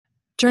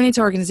Journey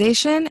to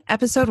Organization,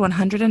 Episode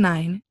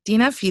 109,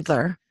 Dina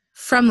Fiedler,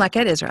 from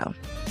Leket, Israel.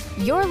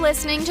 You're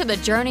listening to the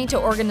Journey to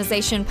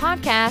Organization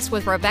podcast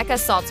with Rebecca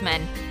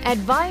Saltzman.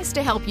 Advice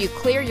to help you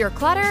clear your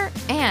clutter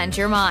and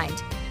your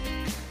mind.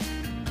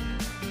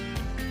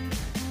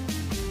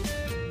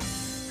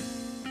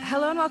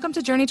 Hello and welcome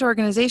to Journey to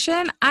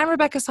Organization. I'm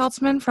Rebecca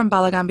Saltzman from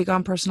Balagan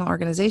Begon Personal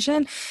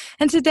Organization.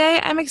 And today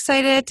I'm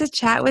excited to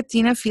chat with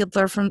Dina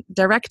Fiedler, from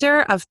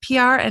Director of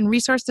PR and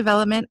Resource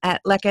Development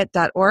at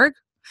Leket.org.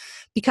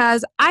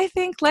 Because I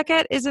think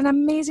Leket is an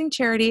amazing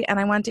charity and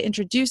I want to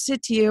introduce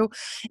it to you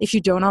if you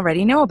don't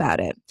already know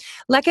about it.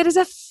 Leket is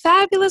a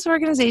fabulous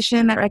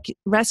organization that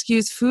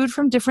rescues food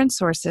from different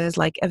sources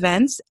like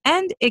events,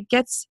 and it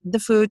gets the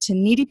food to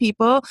needy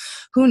people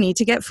who need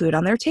to get food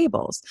on their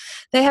tables.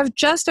 They have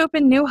just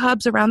opened new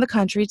hubs around the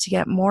country to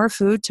get more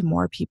food to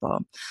more people.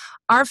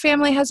 Our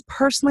family has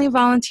personally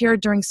volunteered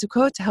during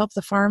Sukkot to help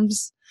the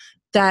farms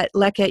that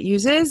Leket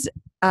uses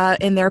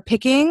in their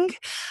picking.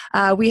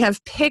 We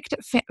have picked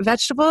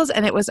vegetables,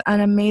 and it was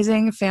an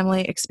amazing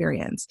family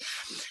experience.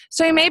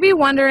 So you may be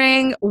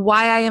wondering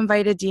why I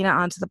invited Dina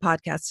onto the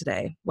podcast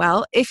today.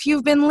 Well, if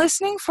you've been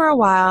listening for a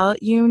while,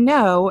 you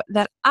know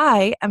that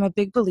I am a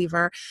big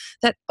believer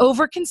that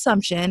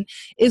overconsumption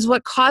is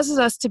what causes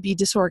us to be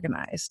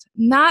disorganized.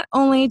 Not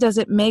only does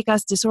it make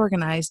us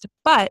disorganized,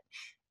 but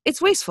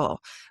it's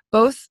wasteful,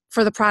 both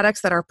for the products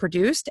that are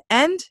produced,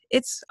 and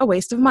it's a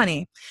waste of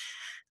money.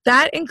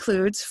 That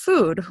includes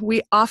food.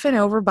 We often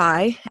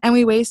overbuy, and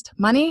we waste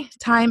money,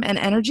 time, and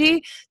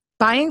energy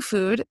buying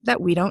food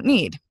that we don't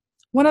need.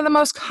 One of the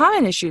most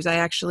common issues I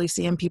actually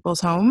see in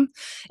people's home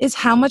is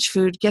how much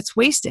food gets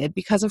wasted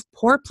because of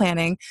poor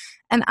planning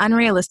and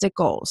unrealistic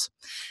goals.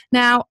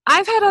 Now,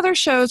 I've had other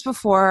shows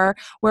before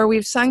where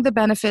we've sung the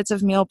benefits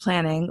of meal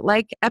planning,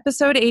 like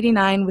episode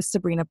 89 with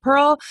Sabrina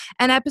Pearl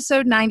and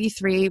episode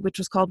 93, which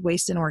was called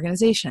Waste in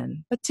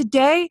Organization. But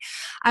today,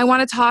 I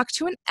want to talk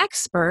to an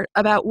expert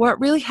about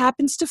what really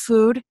happens to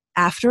food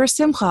after a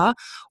simcha,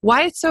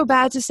 why it's so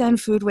bad to send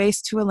food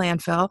waste to a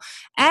landfill,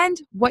 and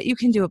what you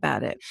can do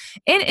about it.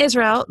 In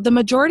Israel, the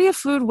majority of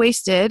food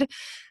wasted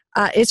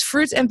is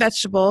fruits and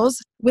vegetables,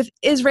 with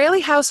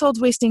Israeli households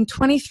wasting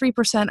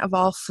 23% of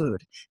all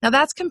food. Now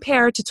that's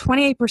compared to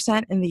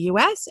 28% in the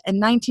US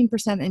and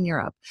 19% in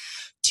Europe.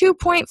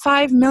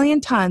 2.5 million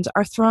tons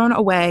are thrown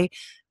away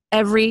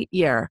every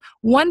year.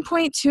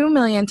 1.2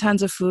 million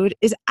tons of food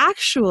is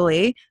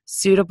actually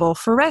suitable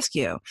for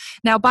rescue.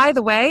 Now, by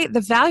the way,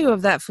 the value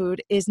of that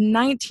food is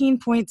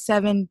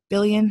 19.7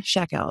 billion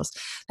shekels.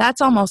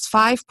 That's almost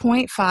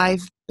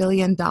 $5.5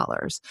 billion.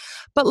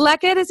 But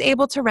Leket is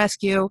able to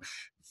rescue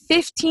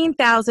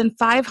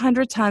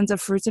 15,500 tons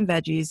of fruits and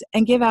veggies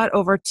and give out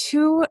over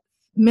 2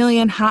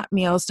 million hot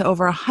meals to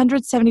over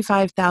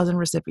 175,000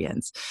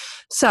 recipients.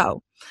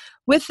 So,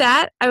 with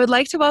that, I would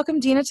like to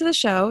welcome Dina to the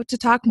show to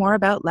talk more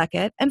about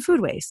Leket and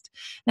food waste.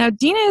 Now,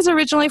 Dina is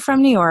originally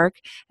from New York,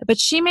 but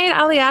she made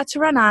Aliyah to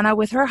Ra'anana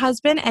with her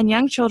husband and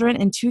young children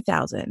in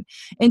 2000.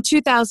 In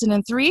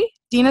 2003,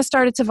 Dina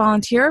started to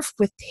volunteer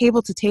with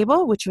Table to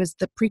Table, which was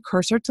the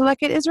precursor to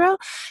Leket Israel,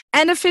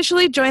 and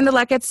officially joined the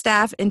Leket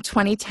staff in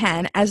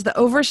 2010 as the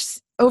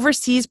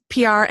overseas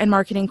PR and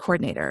marketing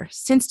coordinator.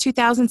 Since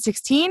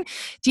 2016,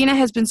 Dina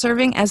has been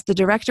serving as the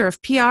director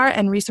of PR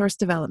and resource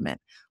development.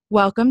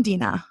 Welcome,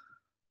 Dina.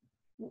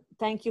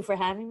 Thank you for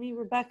having me,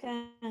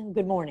 Rebecca, and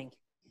good morning.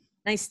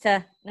 Nice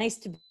to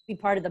be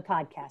part of the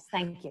podcast.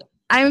 Thank you.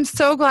 I'm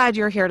so glad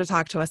you're here to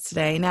talk to us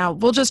today. Now,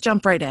 we'll just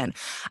jump right in.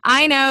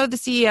 I know the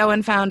CEO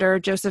and founder,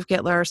 Joseph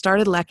Gittler,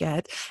 started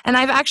Leket, and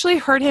I've actually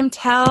heard him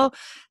tell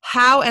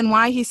how and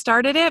why he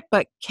started it,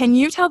 but can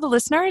you tell the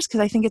listeners? Because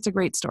I think it's a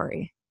great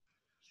story.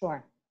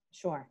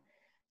 Sure.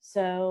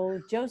 So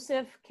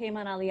Joseph came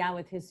on Aliyah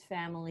with his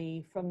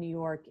family from New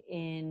York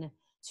in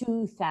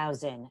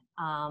 2000.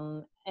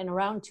 And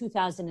around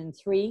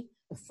 2003,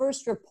 the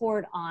first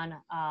report on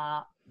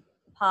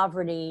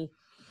poverty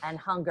and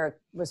hunger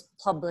was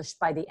published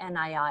by the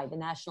NII, the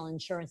National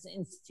Insurance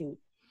Institute.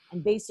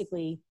 And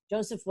basically,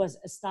 Joseph was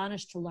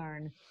astonished to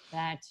learn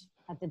that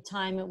at the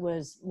time it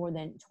was more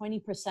than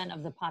 20%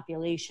 of the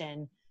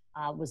population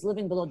was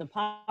living below the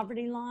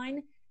poverty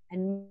line.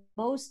 And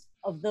most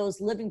of those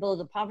living below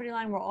the poverty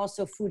line were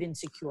also food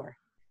insecure,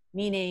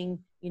 meaning,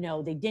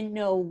 they didn't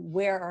know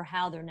where or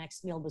how their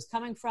next meal was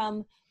coming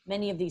from.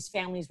 Many of these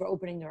families were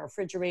opening their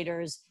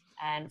refrigerators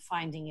and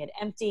finding it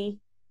empty.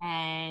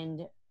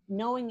 And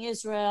knowing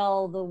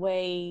Israel the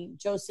way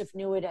Joseph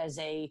knew it as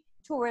a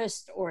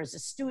tourist or as a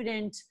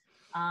student,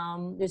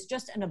 there's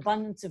just an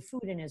abundance of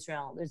food in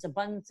Israel. There's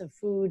abundance of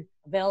food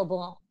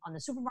available on the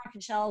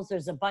supermarket shelves.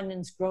 There's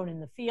abundance grown in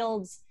the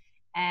fields.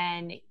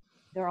 And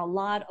there are a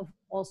lot of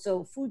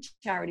also food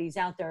charities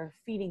out there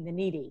feeding the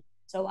needy.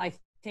 So I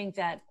think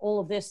that all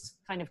of this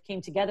kind of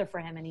came together for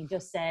him, and he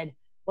just said,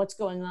 what's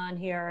going on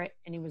here?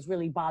 And he was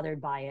really bothered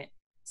by it.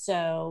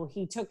 So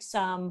he took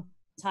some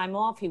time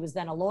off. He was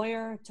then a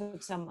lawyer,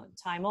 took some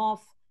time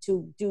off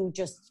to do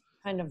just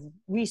kind of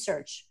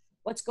research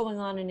what's going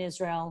on in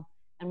Israel.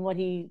 And what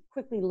he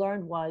quickly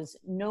learned was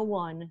no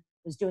one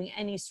was doing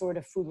any sort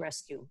of food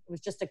rescue. It was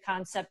just a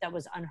concept that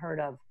was unheard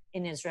of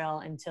in Israel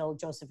until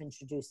Joseph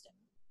introduced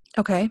it.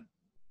 Okay.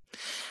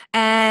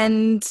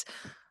 And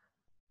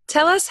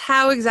tell us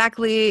how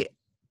exactly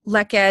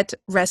Leket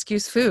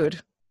rescues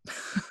food.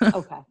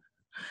 Okay.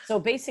 So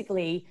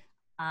basically,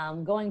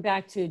 going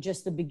back to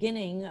just the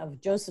beginning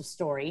of Joseph's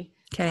story,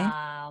 Okay.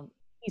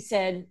 he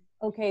said,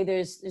 okay,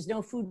 there's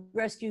no food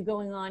rescue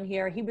going on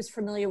here. He was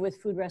familiar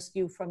with food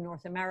rescue from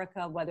North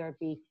America, whether it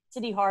be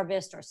City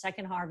Harvest or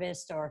Second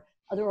Harvest or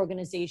other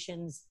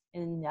organizations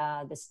in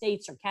the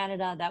States or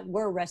Canada that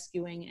were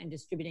rescuing and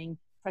distributing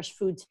fresh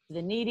food to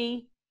the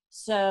needy.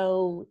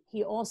 So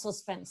he also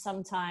spent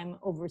some time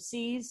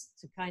overseas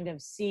to kind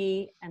of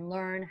see and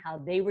learn how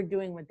they were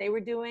doing what they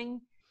were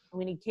doing. And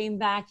when he came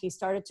back, he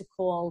started to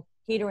call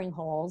catering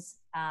halls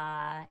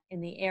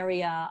in the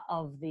area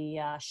of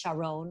the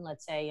Sharon,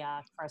 let's say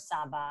Kfar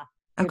Saba,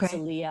 Okay.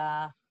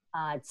 Herzliya,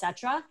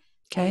 etc.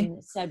 Okay.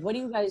 And said, what do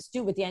you guys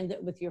do with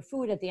your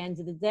food at the end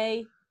of the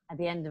day, at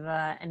the end of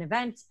an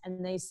event?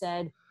 And they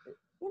said,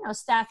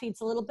 staff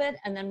eats a little bit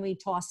and then we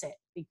toss it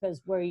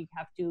because we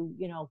have to,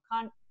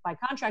 by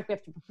contract, we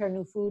have to prepare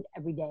new food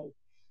every day.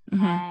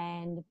 Mm-hmm.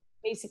 And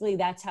basically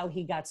that's how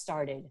he got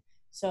started.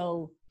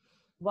 So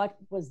what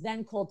was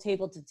then called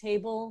Table to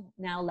Table,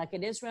 now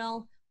Leket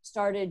Israel,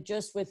 started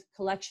just with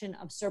collection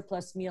of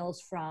surplus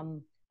meals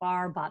from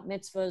bar, bat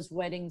mitzvahs,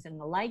 weddings, and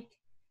the like.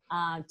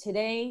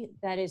 Today,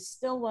 that is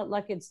still what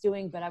Leket's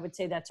doing, but I would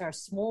say that's our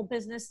small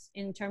business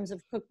in terms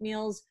of cooked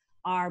meals.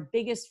 Our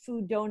biggest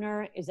food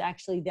donor is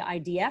actually the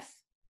IDF.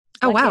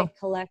 Oh, wow. Leket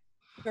collects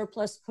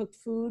surplus cooked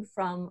food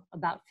from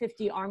about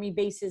 50 army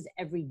bases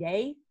every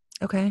day.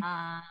 Okay.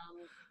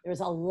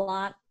 There's a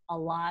lot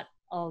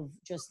of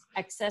just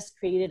excess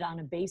created on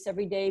a base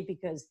every day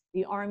because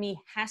the army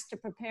has to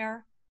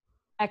prepare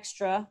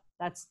extra.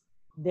 That's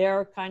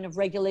their kind of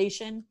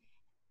regulation.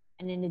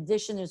 And in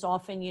addition, there's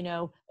often,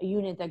 a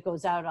unit that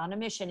goes out on a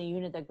mission, a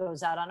unit that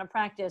goes out on a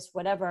practice,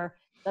 whatever,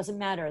 doesn't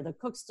matter. The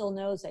cook still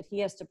knows that he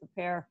has to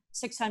prepare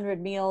 600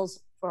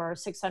 meals for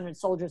 600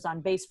 soldiers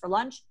on base for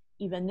lunch,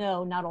 even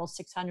though not all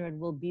 600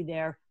 will be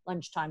there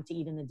lunchtime to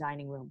eat in the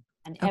dining room.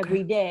 And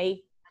every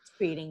day, that's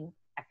creating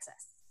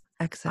excess.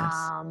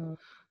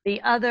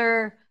 The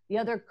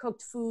other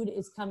cooked food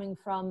is coming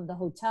from the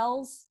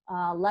hotels.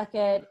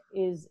 Leket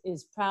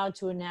is proud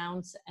to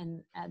announce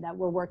and that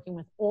we're working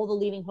with all the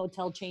leading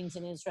hotel chains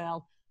in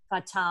Israel,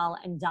 Fatal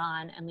and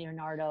Dan and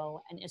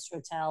Leonardo and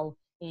Israel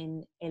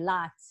in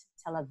Eilat,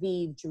 Tel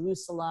Aviv,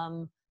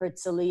 Jerusalem,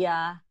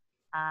 Herzliya,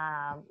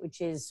 which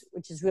is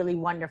really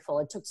wonderful.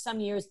 It took some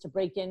years to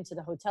break into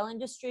the hotel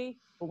industry,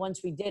 but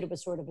once we did, it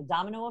was sort of a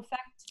domino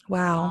effect.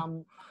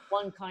 Wow.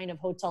 One kind of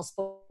hotel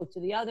spoke to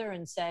the other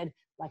and said,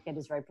 Leket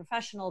is very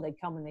professional. They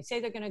come when they say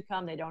they're going to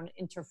come. They don't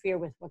interfere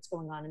with what's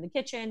going on in the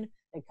kitchen.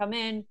 They come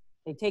in,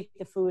 they take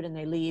the food, and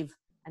they leave.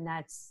 And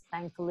that's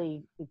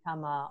thankfully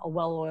become a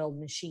well-oiled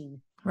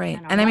machine. Right.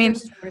 And I mean,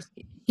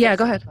 yes,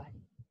 go ahead.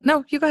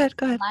 No, you go ahead.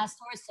 Go ahead. The last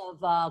source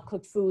of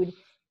cooked food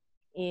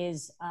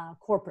is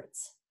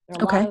corporates.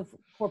 There are a lot of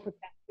corporate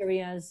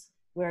cafeterias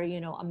where,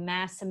 a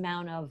mass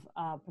amount of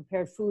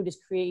prepared food is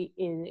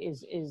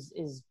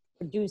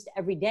produced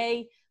every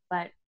day.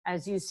 But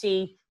as you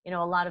see, a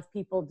lot of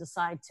people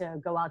decide to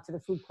go out to the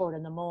food court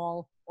in the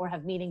mall or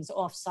have meetings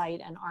off-site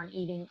and aren't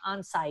eating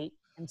on-site.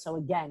 And so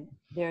again,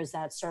 there's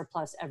that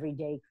surplus every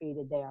day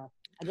created there.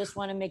 I just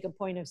want to make a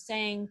point of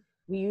saying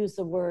we use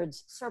the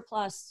words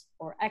surplus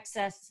or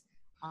excess,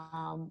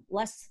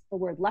 less the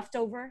word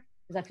leftover,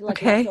 because I feel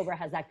like leftover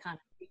has that kind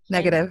of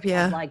negative,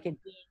 like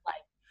it being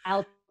like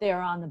out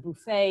there on the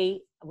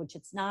buffet, which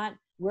it's not.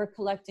 We're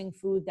collecting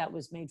food that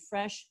was made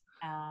fresh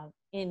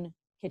in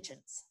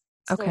kitchens.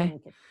 Okay.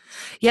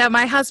 Yeah,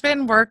 my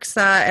husband works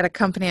at a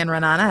company in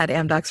Ra'anana, at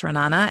Amdocs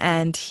Ra'anana,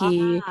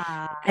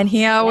 and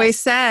he always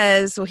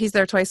says, well, he's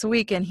there twice a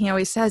week, and he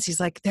always says, he's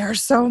like,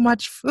 there's so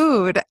much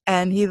food,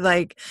 and he's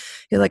like,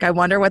 I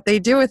wonder what they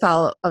do with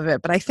all of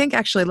it. But I think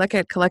actually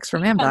Leket collects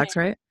from Amdocs,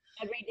 right?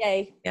 Every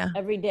day. Yeah.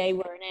 Every day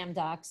we're in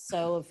Amdocs.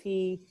 So if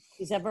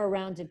he's ever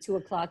around at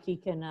 2:00, he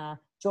can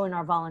join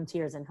our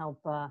volunteers and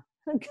help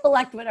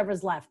collect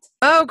whatever's left.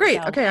 Oh,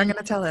 great. So, okay, I'm going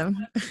to tell him.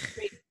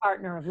 Great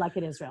partner of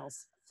Leket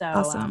Israel's. So,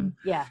 awesome.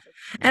 Yeah.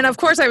 And of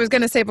course, I was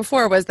going to say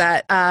before was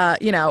that,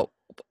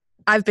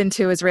 I've been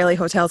to Israeli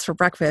hotels for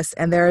breakfast,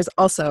 and there's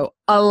also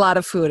a lot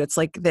of food. It's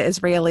like the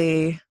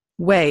Israeli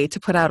way to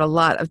put out a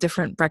lot of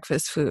different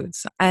breakfast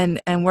foods.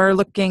 And we're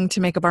looking to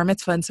make a bar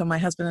mitzvah. And so my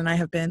husband and I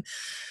have been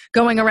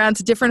going around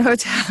to different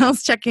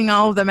hotels, checking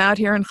all of them out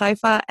here in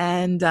Haifa.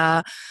 And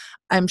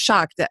I'm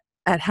shocked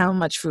at how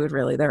much food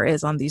really there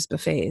is on these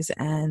buffets.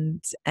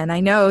 And I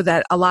know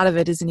that a lot of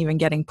it isn't even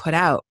getting put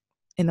out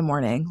in the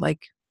morning.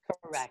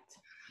 Correct.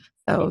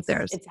 So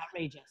it's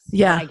outrageous.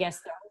 Yeah. But I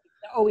guess there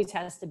always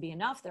has to be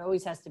enough. There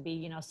always has to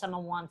be,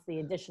 someone wants the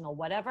additional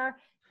whatever,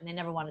 and they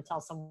never want to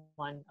tell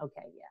someone,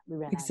 okay, yeah, we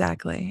ran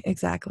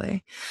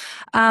Exactly.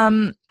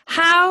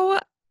 How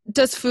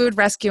does food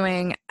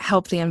rescuing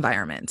help the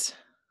environment?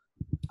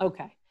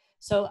 Okay.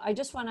 So I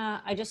just want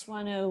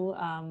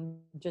to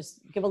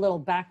just give a little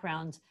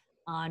background.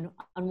 on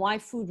why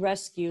food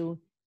rescue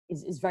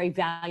is very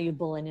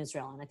valuable in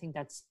Israel. And I think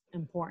that's an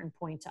important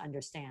point to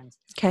understand.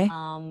 Okay.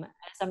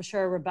 As I'm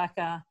sure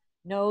Rebecca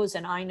knows,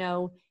 and I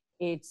know,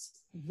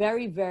 it's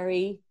very,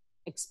 very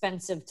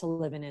expensive to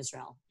live in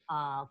Israel.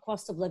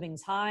 Cost of living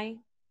is high,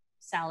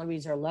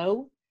 salaries are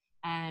low,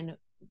 and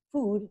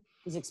food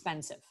is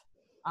expensive.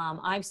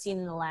 I've seen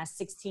in the last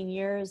 16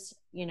 years,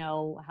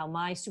 how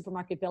my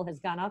supermarket bill has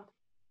gone up.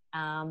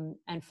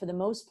 And for the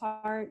most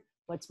part,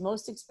 what's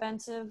most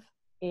expensive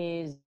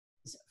is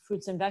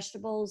fruits and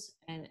vegetables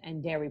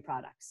and dairy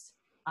products.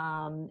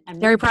 And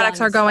Dairy products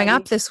are going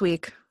up this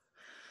week.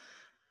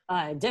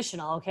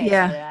 Additional, okay.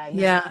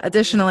 Yeah.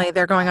 Additionally,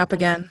 they're going up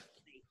again.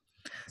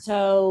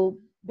 So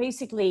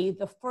basically,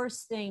 the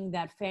first thing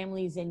that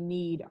families in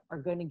need are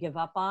going to give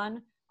up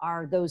on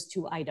are those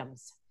two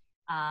items.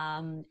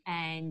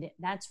 And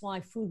that's why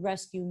food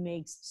rescue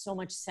makes so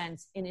much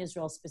sense in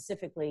Israel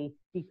specifically,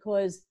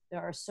 because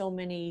there are so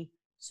many,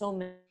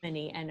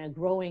 and a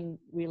growing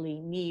really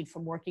need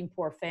from working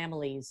poor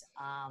families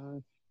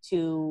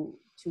to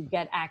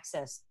get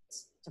access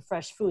to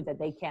fresh food that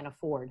they can't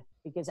afford.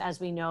 Because as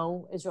we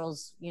know,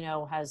 Israel's,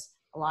 has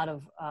a lot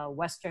of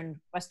Western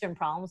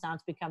problems. Now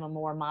it's become a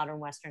more modern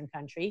Western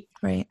country.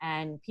 Right.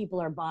 And people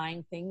are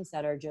buying things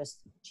that are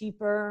just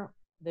cheaper.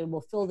 They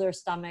will fill their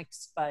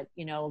stomachs, but,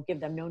 give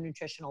them no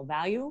nutritional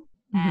value.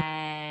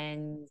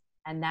 Mm-hmm.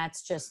 And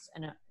that's just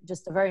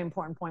a very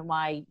important point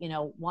why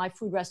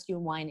food rescue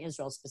and why in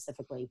Israel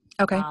specifically.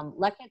 Okay.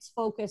 Leket's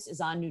focus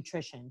is on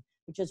nutrition,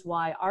 which is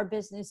why our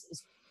business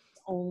is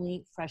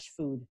only fresh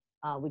food.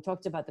 We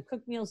talked about the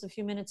cooked meals a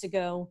few minutes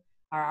ago.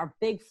 Our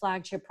big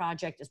flagship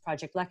project is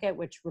Project Leket,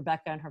 which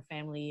Rebecca and her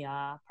family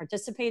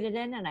participated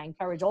in. And I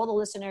encourage all the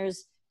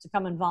listeners to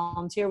come and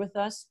volunteer with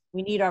us.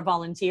 We need our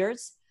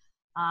volunteers.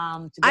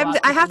 I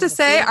have to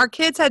say, our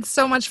kids had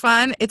so much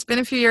fun. It's been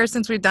a few years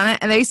since we've done it,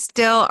 and they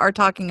still are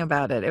talking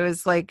about it. It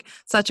was like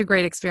such a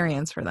great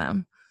experience for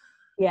them.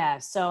 Yeah,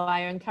 so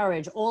I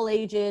encourage all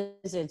ages.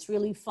 It's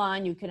really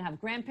fun. You can have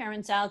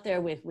grandparents out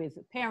there with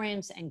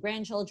parents and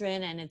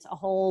grandchildren, and it's a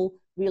whole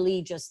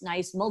really just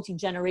nice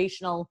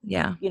multi-generational,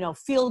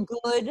 feel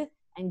good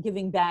and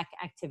giving back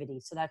activity.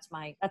 So that's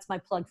my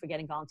plug for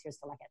getting volunteers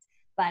to Leket.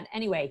 But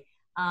anyway,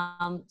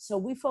 so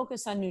we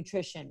focus on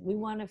nutrition. We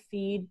want to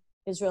feed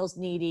Israel's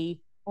needy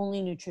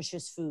only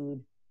nutritious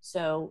food.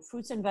 So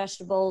fruits and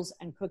vegetables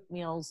and cooked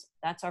meals,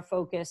 that's our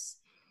focus.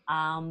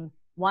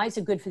 Why is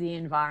it good for the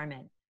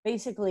environment?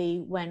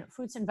 Basically, when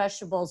fruits and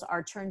vegetables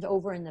are turned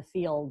over in the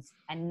fields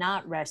and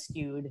not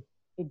rescued,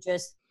 it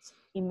just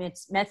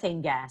emits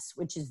methane gas,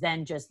 which is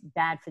then just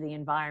bad for the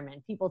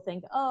environment. People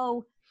think,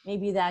 oh,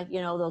 maybe that,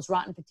 those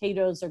rotten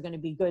potatoes are going to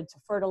be good to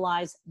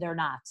fertilize. They're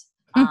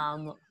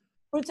not.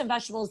 Fruits and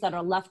vegetables that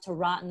are left to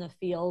rot in the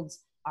fields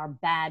are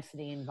bad for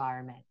the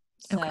environment.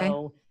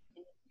 So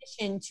in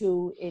addition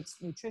to its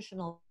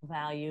nutritional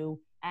value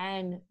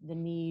and the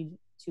need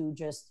to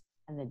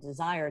and the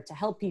desire to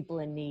help people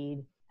in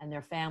need and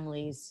their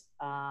families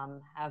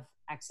have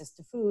access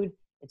to food,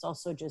 it's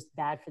also just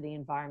bad for the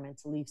environment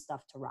to leave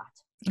stuff to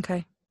rot.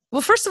 Okay.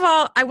 Well, first of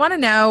all, I want to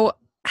know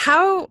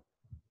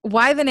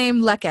why the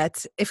name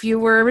Leket? If you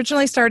were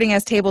originally starting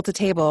as Table to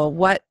Table,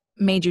 what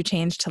made you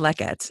change to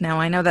Leket? Now,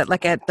 I know that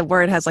Leket, the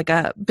word has like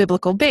a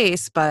biblical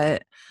base,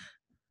 but...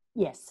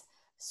 Yes.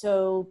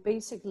 So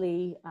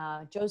basically,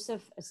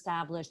 Joseph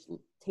established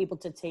Table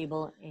to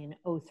Table in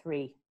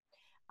 2003.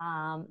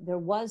 There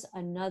was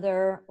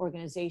another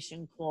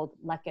organization called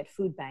Leket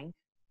Food Bank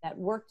that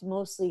worked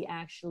mostly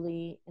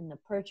actually in the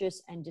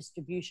purchase and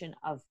distribution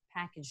of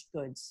packaged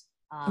goods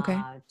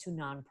to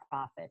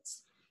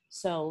nonprofits.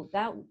 So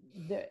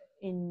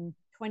in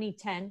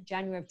 2010,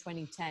 January of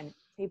 2010,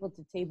 Table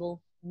to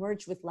Table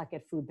merged with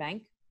Leket Food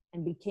Bank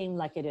and became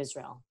Leket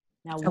Israel.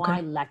 Now,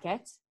 why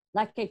Leket?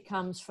 Leket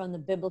comes from the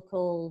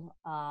biblical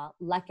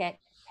Leket,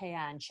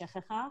 Peah, and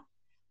Shechecha,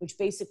 which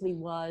basically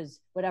was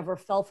whatever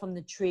fell from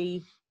the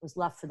tree was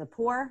left for the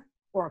poor,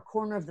 or a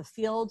corner of the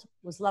field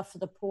was left for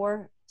the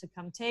poor to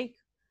come take,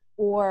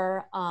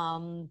 or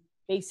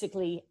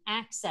basically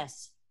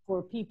access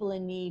for people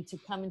in need to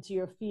come into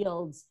your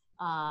fields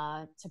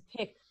to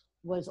pick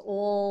was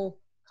all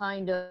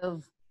kind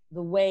of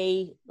the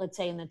way, let's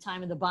say in the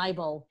time of the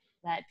Bible,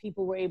 that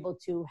people were able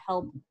to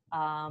help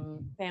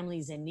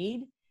families in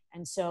need.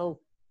 And so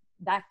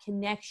that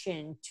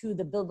connection to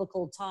the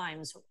biblical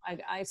times,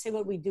 I say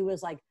what we do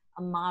is like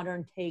a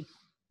modern take,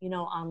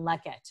 on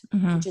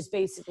Leket, which is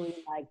basically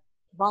like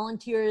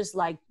volunteers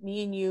like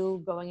me and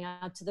you going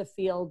out to the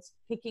fields,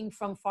 picking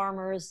from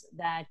farmers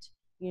that,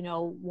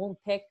 won't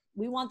pick.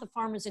 We want the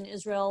farmers in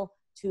Israel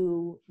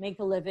to make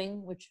a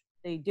living, which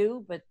they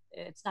do, but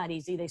it's not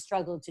easy. They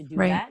struggle to do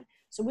that.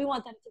 So we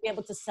want them to be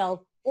able to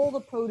sell all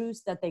the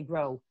produce that they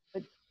grow.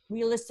 But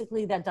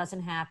realistically, that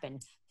doesn't happen.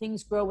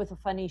 Things grow with a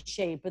funny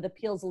shape, or the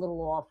peel's a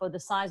little off, or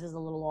the size is a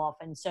little off.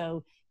 And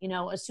so,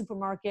 a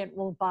supermarket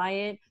won't buy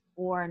it,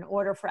 or an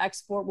order for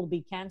export will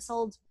be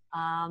canceled.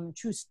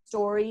 True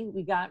story,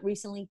 we got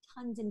recently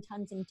tons and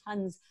tons and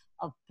tons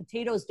of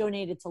potatoes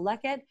donated to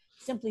Leket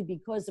simply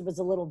because there was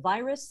a little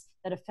virus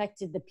that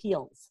affected the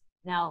peels.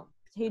 Now,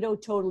 potato,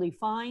 totally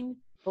fine,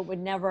 but would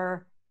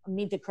never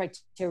meet the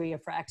criteria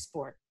for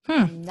export.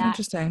 And that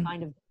Interesting.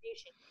 kind of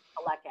donation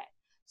to Leket.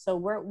 So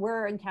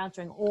we're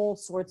encountering all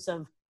sorts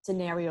of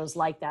scenarios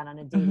like that on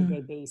a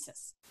day-to-day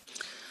basis.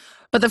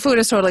 But the food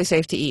is totally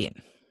safe to eat.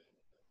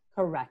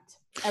 Correct.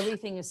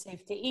 Everything is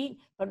safe to eat,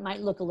 but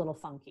might look a little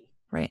funky.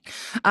 Right.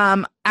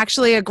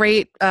 Actually, a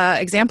great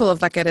example of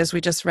Leket is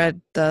we just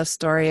read the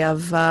story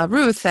of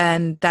Ruth,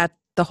 and that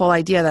the whole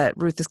idea that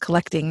Ruth is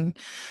collecting,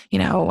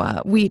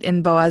 wheat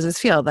in Boaz's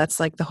field. That's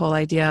like the whole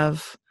idea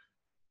of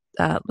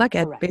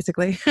Leket, Correct.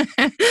 basically.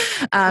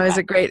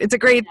 It's a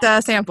great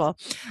sample.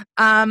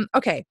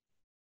 Okay.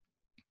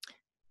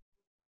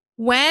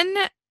 When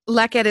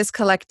Leket is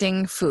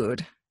collecting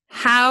food,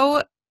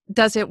 how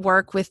does it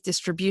work with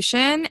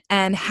distribution,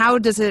 and how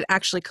does it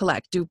actually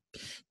collect? Do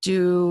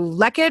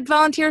Leket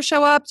volunteers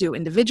show up? Do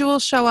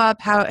individuals show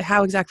up?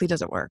 How exactly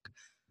does it work?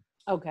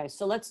 Okay,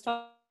 so let's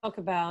talk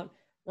about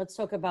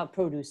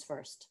produce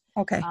first.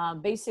 Okay.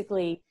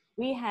 Basically,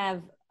 we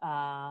have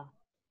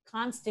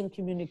constant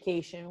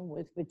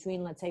communication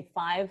between, let's say,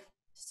 500 to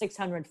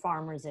 600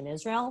 farmers in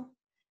Israel,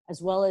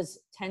 as well as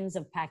tens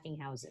of packing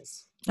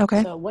houses.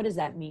 Okay. So what does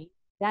that mean?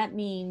 That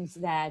means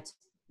that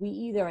we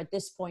either at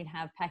this point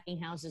have packing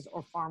houses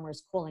or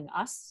farmers calling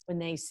us when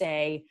they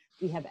say,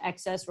 we have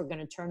excess, we're going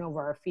to turn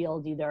over our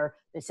field either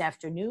this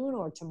afternoon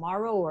or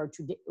tomorrow or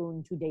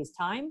in 2 days'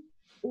 time.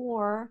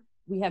 Or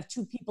we have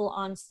 2 people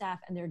on staff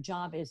and their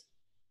job is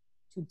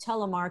to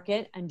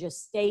telemarket and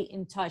just stay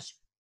in touch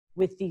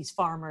with these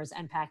farmers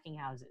and packing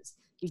houses.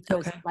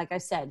 Because like I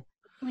said,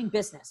 doing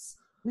business,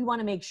 we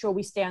want to make sure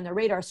we stay on the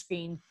radar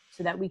screen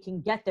so that we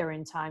can get there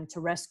in time to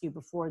rescue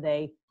before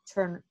they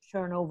turn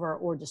over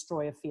or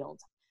destroy a field.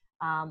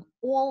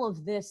 All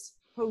of this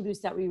produce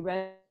that we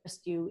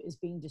rescue is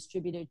being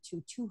distributed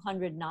to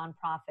 200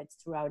 nonprofits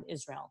throughout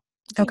Israel.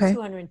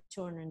 200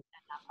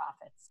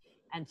 nonprofits.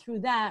 And through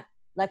that,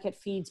 Leket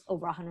feeds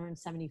over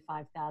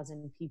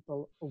 175,000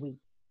 people a week.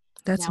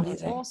 That's now,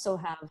 amazing. We also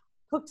have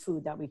cooked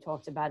food that we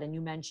talked about, and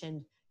you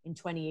mentioned in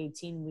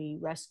 2018, we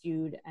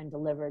rescued and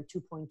delivered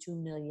 2.2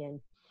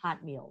 million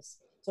hot meals.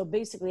 So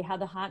basically how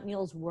the hot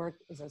meals work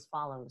is as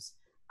follows.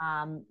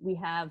 We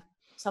have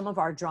some of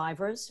our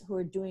drivers who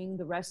are doing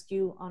the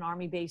rescue on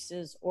army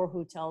bases or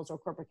hotels or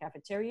corporate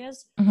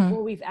cafeterias,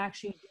 or we've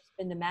actually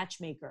been the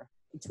matchmaker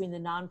between the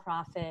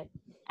nonprofit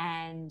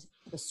and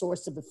the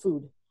source of the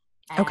food.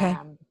 Okay.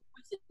 Once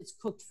it's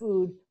cooked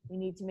food, we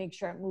need to make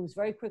sure it moves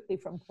very quickly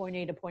from point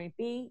A to point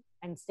B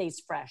and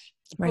stays fresh.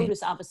 The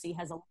produce obviously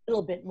has a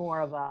little bit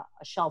more of a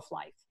shelf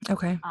life.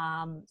 Okay.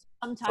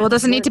 Sometimes it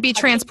doesn't need to be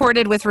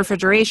transported with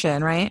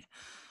refrigeration, right?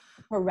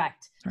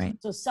 Correct. Right.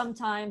 So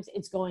sometimes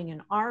it's going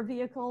in our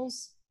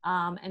vehicles,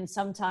 and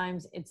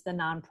sometimes it's the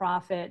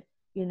nonprofit,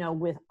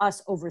 with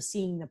us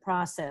overseeing the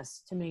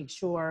process to make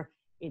sure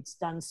it's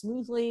done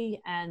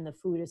smoothly and the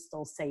food is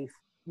still safe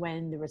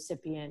when the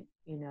recipient,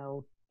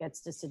 gets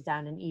to sit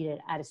down and eat it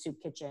at a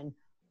soup kitchen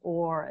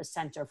or a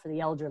center for the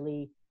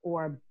elderly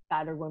or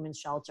battered women's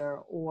shelter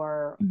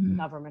or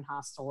government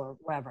hostel or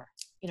wherever,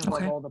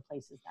 all the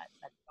places that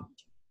go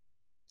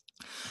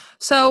to.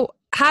 So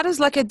how does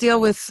Leket deal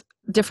with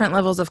different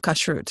levels of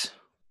kashrut?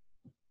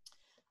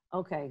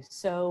 Okay,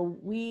 so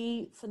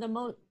we, for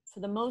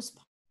the most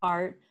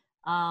part,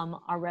 are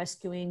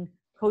rescuing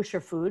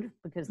kosher food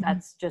because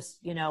that's just,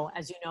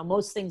 as you know,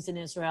 most things in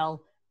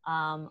Israel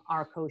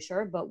are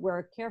kosher, but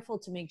we're careful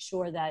to make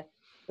sure that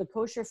the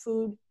kosher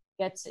food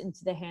gets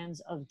into the hands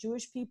of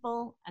Jewish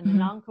people and the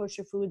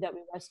non-kosher food that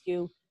we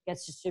rescue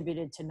gets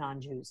distributed to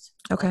non-Jews.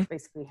 Okay. That's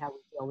basically how we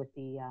deal with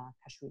the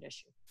kashrut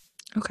issue.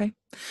 Okay.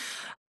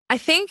 I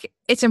think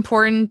it's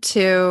important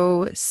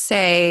to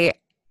say,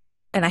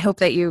 and I hope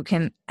that you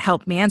can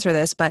help me answer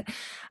this, but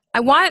I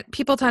want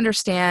people to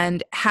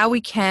understand how we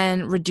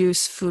can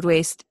reduce food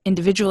waste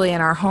individually in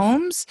our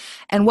homes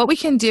and what we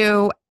can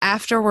do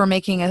after we're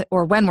making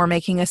or when we're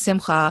making a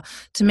simcha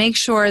to make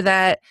sure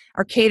that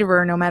our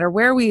caterer, no matter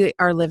where we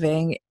are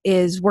living,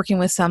 is working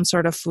with some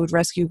sort of food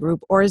rescue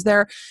group. Or is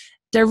there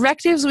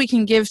directives we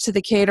can give to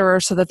the caterer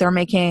so that they're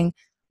making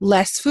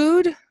less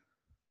food?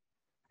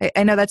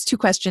 I know that's 2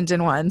 questions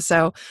in one,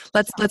 so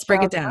let's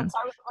break it down.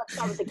 Let's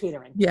start with the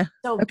catering. Yeah.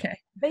 So okay.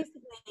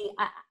 Basically,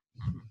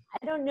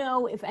 I don't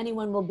know if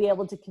anyone will be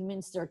able to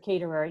convince their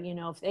caterer,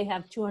 if they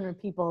have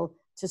 200 people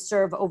to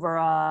serve over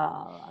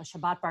a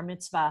Shabbat bar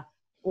mitzvah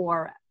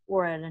or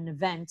at an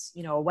event,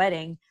 a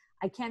wedding,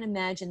 I can't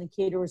imagine the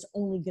caterer is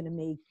only going to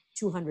make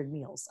 200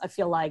 meals. I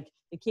feel like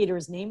the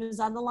caterer's name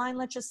is on the line,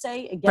 let's just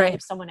say. Again,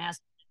 if someone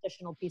asks an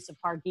additional piece of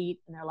pargit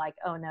and they're like,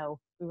 oh no,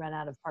 we ran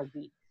out of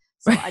pargit.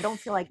 So I don't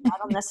feel like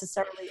that'll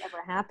necessarily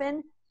ever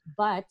happen.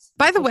 But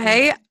by the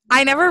way,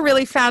 I never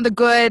really found a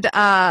good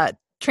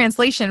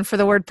translation for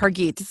the word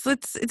pargit. Is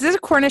it a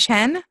Cornish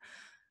hen?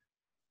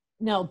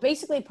 No,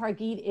 basically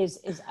pargit is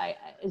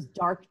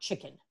dark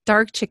chicken.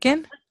 Dark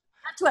chicken?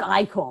 That's what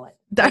I call it.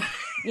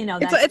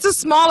 It's a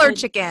smaller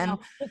chicken.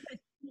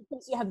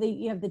 Because you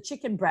have the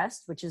chicken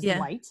breast, which is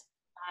white,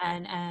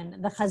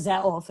 and the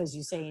chaza'of, as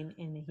you say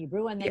in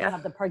Hebrew, and then you Yeah.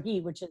 have the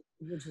pargi, which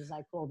is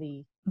I call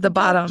the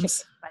bottoms.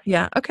 chicken.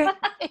 Yeah. Okay.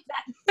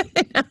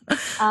 Exactly.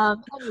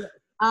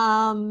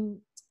 Anyway,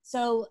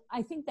 so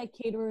I think that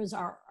caterers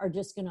are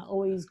just going to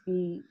always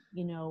be,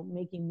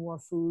 making more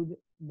food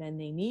than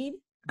they need.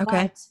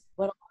 Okay. But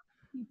what a lot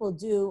of people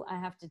do, I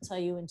have to tell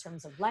you, in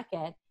terms of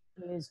Leket,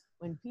 is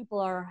when people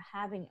are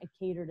having a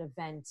catered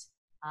event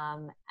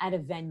at a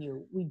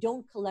venue, we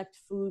don't collect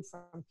food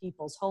from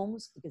people's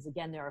homes because,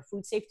 again, there are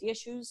food safety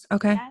issues with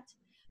Okay. that.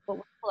 But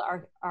when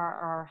people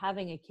are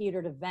having a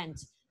catered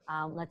event,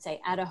 let's say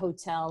at a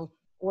hotel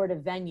or at a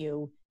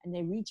venue, and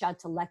they reach out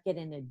to Leket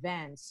in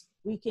advance,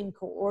 we can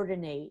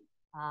coordinate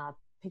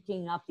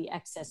picking up the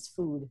excess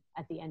food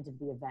at the end of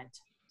the event.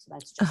 So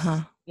that's just, for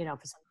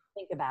something to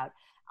think about.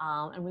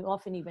 And we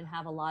often even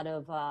have a lot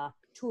of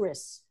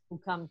tourists who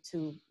come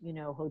to,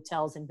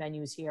 hotels and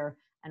venues here.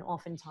 And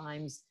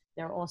oftentimes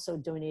they're also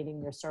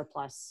donating their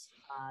surplus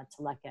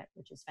to Leket,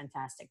 which is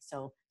fantastic.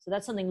 So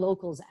that's something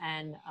locals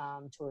and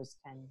tourists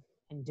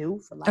can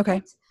do for Leket.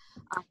 Okay.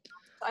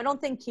 I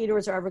don't think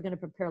caterers are ever going to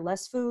prepare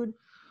less food.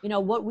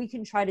 What we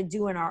can try to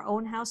do in our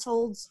own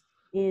households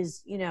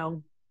is,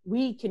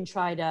 we can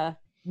try to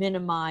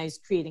minimize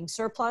creating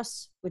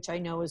surplus, which I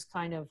know is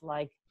kind of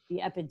like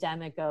the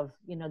epidemic of,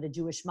 the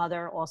Jewish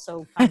mother,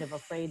 also kind of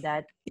afraid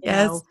that,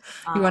 Yes.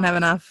 You won't have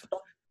enough.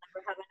 We'll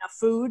never have enough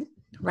food.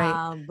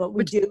 Right. But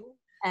we do.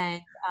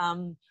 And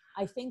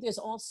I think there's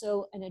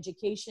also an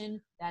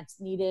education that's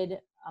needed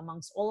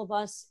amongst all of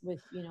us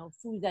with,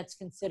 food that's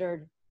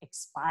considered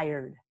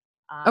expired.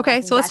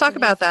 Okay. So let's talk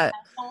about that.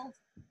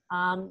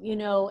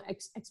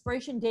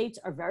 Expiration dates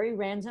are very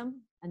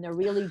random and they're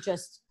really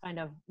just kind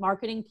of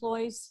marketing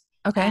ploys.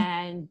 Okay.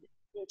 And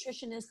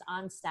nutritionist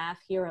on staff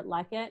here at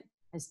Leket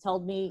has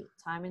told me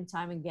time and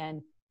time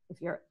again,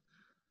 if you're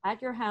at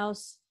your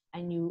house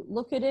and you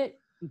look at it,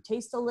 you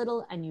taste a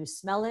little and you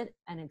smell it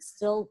and it's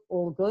still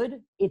all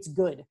good, it's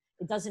good.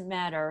 It doesn't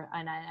matter.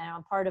 And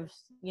I'm part of,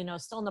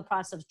 still in the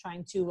process of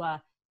trying to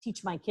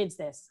teach my kids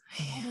this.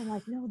 And they're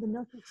like, no, the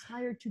milk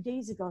expired 2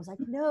 days ago. I was like,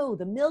 no,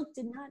 the milk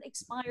did not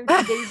expire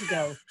 2 days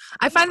ago.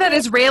 I find that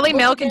Israeli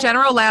milk in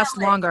general lasts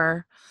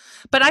longer.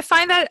 But I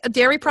find that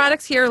dairy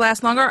products here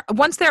last longer.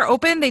 Once they're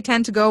open, they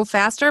tend to go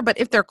faster. But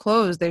if they're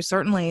closed, they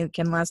certainly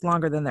can last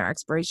longer than their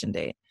expiration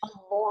date. A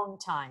long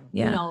time.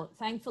 Yeah.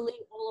 Thankfully,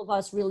 all of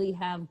us really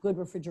have good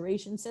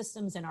refrigeration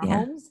systems in our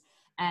homes.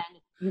 And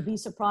you'd be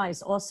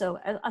surprised also,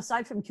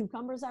 aside from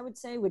cucumbers, I would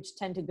say, which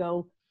tend to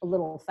go a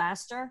little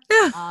faster.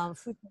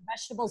 Fruit and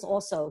vegetables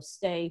also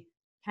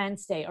can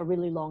stay a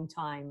really long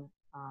time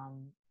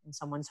in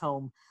someone's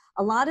home.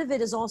 A lot of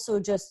it is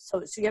also just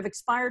so you have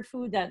expired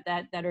food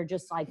that are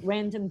just like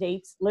random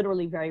dates,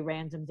 literally very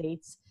random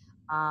dates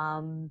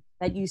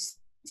that you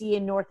see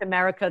in North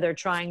America. They're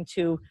trying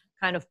to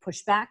kind of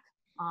push back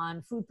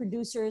on food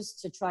producers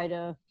to try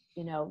to,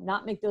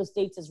 not make those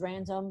dates as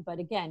random. But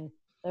again,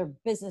 they're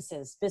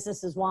businesses.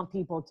 Businesses want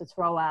people to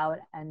throw out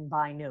and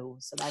buy new.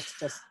 So that's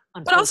just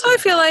unfortunate. But also I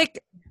feel like,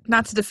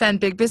 not to defend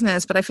big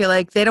business, but I feel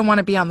like they don't want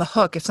to be on the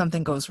hook if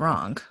something goes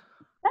wrong.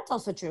 That's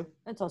also true.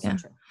 That's also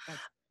true.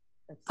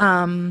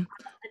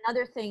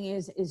 Another thing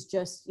is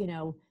just,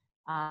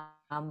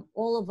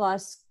 all of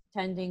us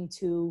tending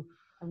to,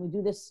 and we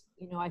do this,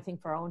 I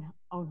think for our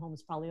own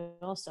homes probably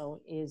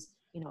also, is,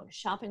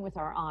 shopping with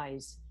our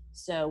eyes.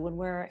 So when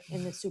we're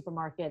in the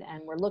supermarket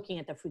and we're looking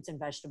at the fruits and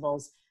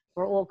vegetables,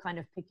 we're all kind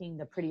of picking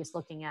the prettiest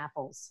looking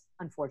apples,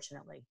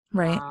 unfortunately.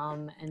 Right.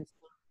 And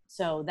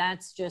so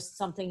that's just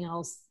something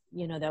else,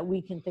 that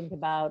we can think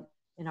about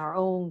in our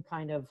own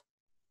kind of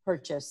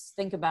purchase.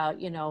 Think about,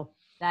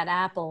 that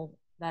apple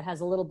that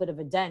has a little bit of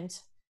a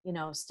dent,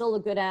 still a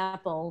good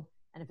apple.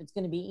 And if it's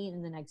going to be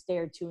eaten the next day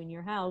or two in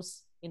your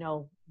house,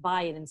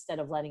 buy it instead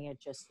of letting it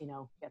just,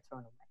 get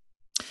thrown away.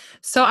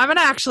 So I'm going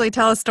to actually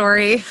tell a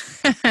story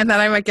and that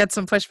I might get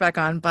some pushback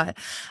on, but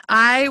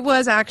I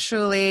was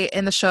actually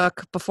in the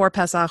shuk before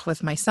Pesach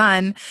with my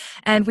son,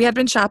 and we had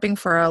been shopping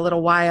for a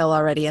little while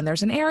already. And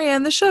there's an area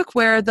in the shuk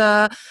where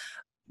the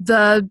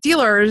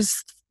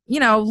dealers,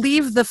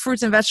 leave the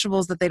fruits and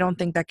vegetables that they don't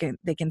think that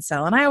they can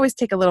sell. And I always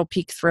take a little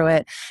peek through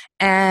it.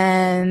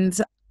 And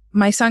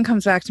my son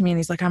comes back to me and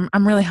he's like,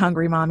 I'm really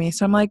hungry, Mommy.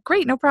 So I'm like,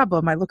 great, no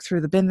problem. I look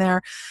through the bin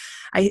there.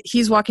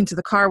 He's walking to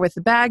the car with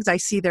the bags. I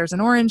see there's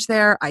an orange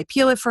there. I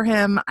peel it for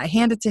him. I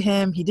hand it to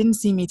him. He didn't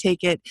see me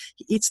take it.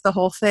 He eats the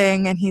whole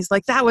thing. And he's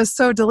like, that was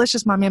so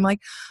delicious, Mommy. I'm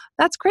like,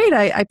 that's great.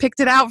 I picked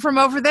it out from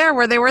over there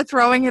where they were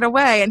throwing it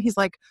away. And he's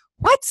like,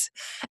 what?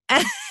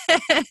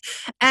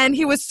 And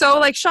he was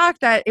so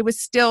shocked that it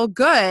was still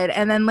good.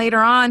 And then later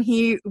on,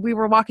 we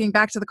were walking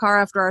back to the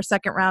car after our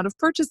second round of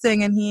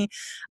purchasing, and he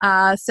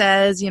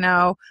says,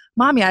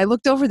 Mommy, I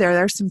looked over there.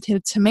 There's some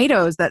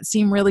tomatoes that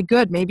seem really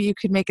good. Maybe you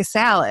could make a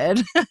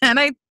salad. And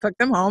I took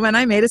them home and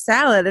I made a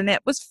salad, and it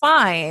was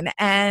fine.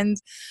 And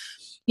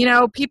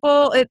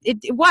people,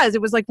 it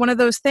was like one of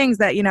those things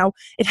that,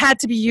 it had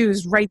to be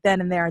used right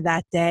then and there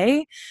that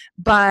day,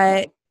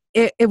 but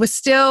it was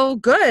still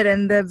good,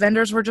 and the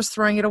vendors were just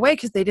throwing it away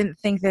because they didn't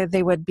think that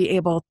they would be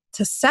able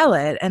to sell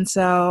it. And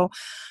so,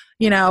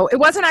 it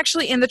wasn't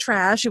actually in the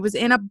trash. It was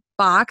in a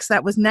box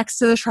that was next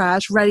to the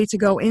trash, ready to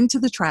go into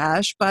the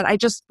trash. But I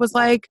just was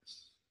like,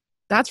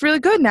 that's really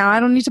good now. I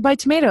don't need to buy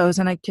tomatoes,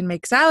 and I can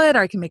make salad, or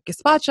I can make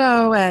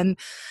gazpacho. And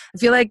I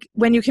feel like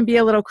when you can be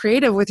a little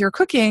creative with your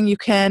cooking, you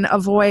can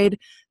avoid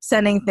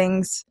sending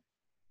things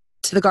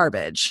to the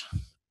garbage.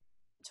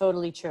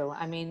 Totally true.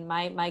 I mean,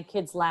 my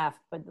kids laugh,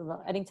 but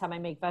anytime I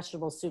make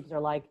vegetable soup, they're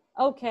like,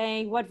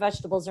 okay, what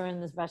vegetables are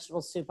in this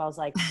vegetable soup? I was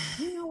like,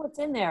 you know what's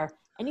in there?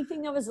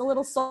 Anything that was a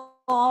little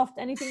soft,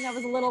 anything that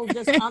was a little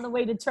just on the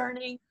way to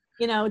turning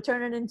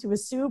it into a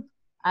soup.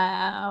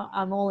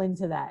 I'm all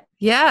into that.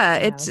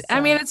 Yeah, I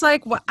mean, it's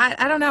like,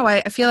 I don't know.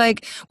 I feel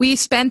like we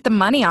spent the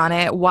money on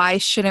it. Why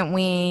shouldn't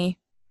we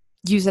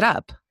use it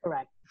up?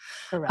 Correct.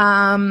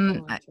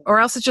 Or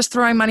else it's just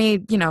throwing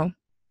money,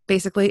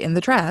 basically in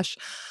the trash.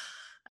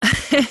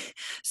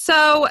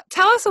 So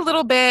tell us a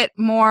little bit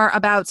more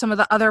about some of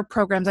the other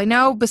programs. I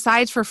know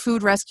besides for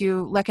food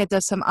rescue, Leket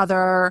does some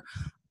other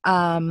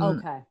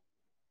okay.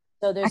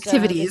 So there's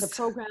activities. A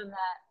program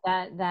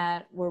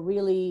that we're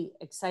really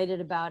excited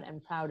about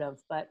and proud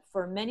of. But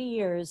for many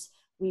years,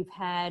 we've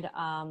had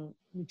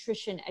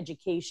nutrition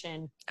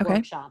education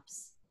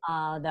workshops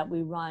that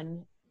we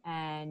run,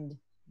 and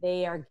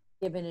they are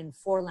given in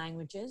 4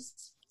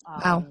 languages.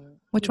 Wow.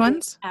 Which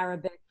ones?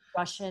 Arabic,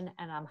 Russian,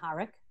 and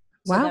Amharic.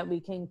 Wow. So that we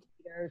can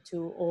cater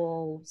to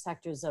all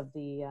sectors of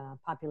the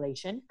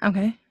population.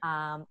 Okay.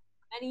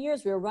 Many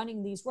years we were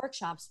running these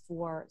workshops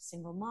for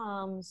single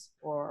moms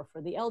or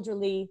for the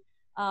elderly,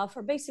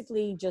 for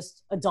basically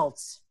just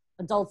adults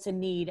in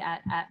need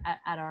at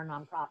our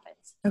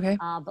nonprofits. Okay.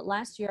 But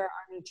last year,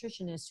 our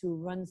nutritionist who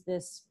runs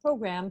this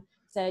program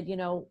said,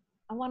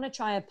 I want to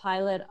try a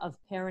pilot of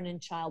parent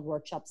and child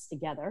workshops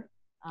together.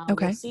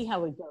 We'll see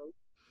how it goes.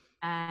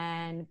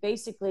 And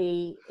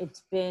basically,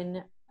 it's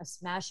been a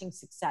smashing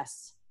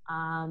success.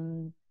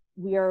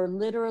 We are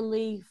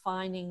literally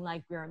finding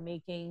like we're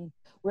making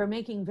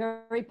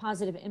very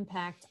positive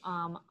impact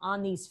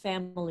on these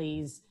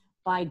families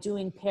by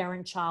doing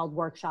parent-child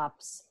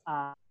workshops.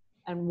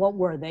 And what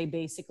were they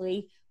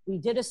basically? We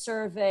did a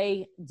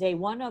survey day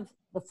 1 of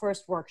the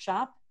first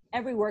workshop.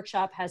 Every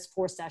workshop has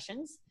 4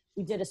 sessions.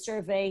 We did a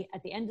survey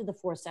at the end of the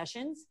 4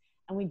 sessions,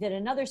 and we did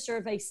another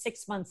survey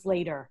 6 months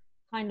later,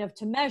 kind of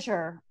to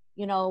measure,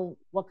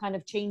 what kind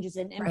of changes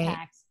and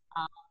impacts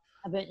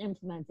have been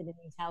implemented in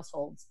these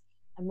households.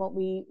 And what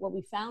we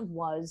found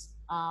was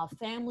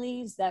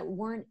families that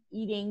weren't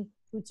eating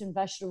fruits and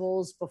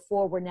vegetables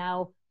before were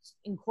now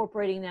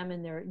incorporating them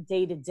in their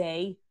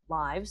day-to-day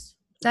lives.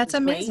 That's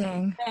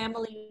amazing. Great.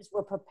 Families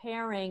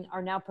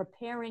are now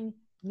preparing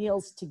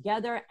meals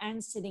together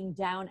and sitting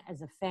down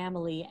as a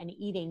family and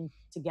eating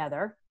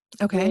together.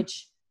 Okay.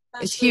 Which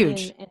is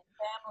huge. In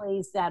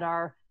families that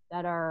are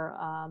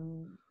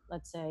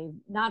let's say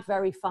not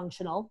very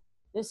functional,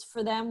 this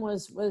for them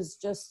was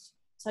just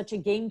such a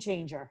game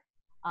changer.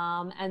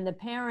 And the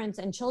parents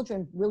and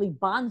children really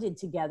bonded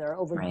together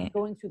over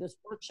going through this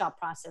workshop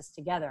process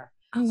together.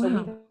 Oh, wow. So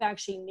we've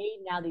actually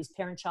made now these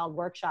parent-child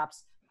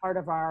workshops part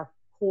of our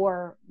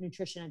core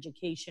nutrition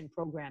education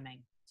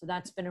programming. So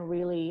that's been a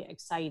really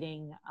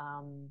exciting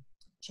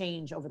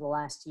change over the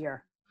last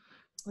year.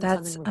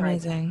 That's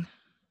amazing.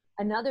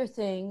 Another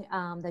thing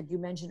that you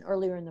mentioned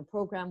earlier in the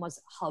program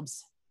was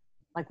hubs.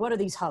 Like, what are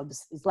these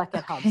hubs? These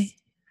Leket hubs.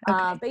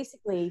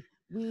 Basically,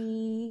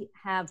 we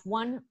have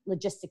one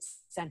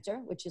logistics center,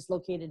 which is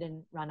located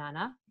in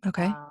Ra'anana,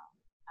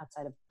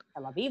 outside of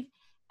Tel Aviv.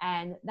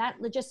 And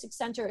that logistics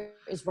center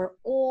is where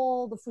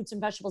all the fruits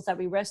and vegetables that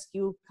we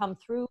rescue come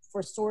through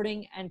for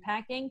sorting and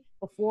packing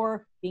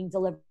before being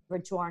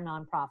delivered to our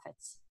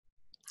nonprofits.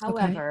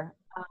 However,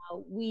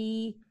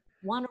 we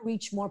want to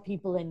reach more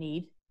people in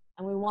need,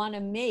 and we want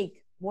to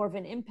make more of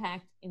an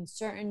impact in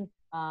certain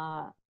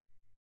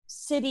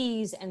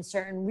cities and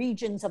certain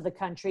regions of the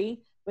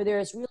country where there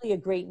is really a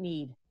great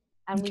need.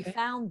 And we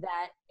found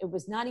that it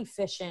was not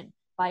efficient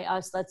by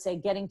us, let's say,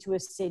 getting to a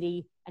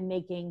city and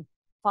making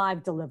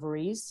 5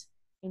 deliveries.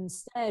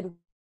 Instead,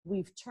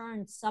 we've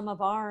turned some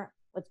of our,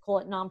 let's call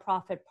it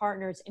nonprofit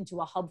partners, into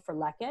a hub for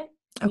Leket,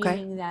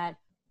 meaning that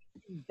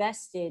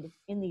invested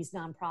in these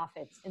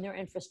nonprofits, in their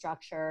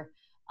infrastructure,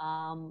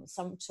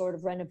 some sort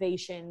of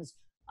renovations,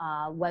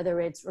 whether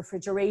it's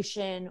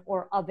refrigeration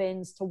or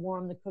ovens to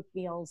warm the cooked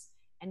meals.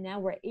 And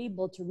now we're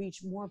able to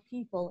reach more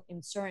people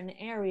in certain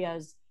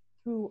areas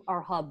through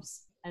our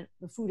hubs. And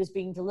the food is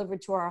being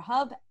delivered to our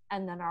hub,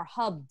 and then our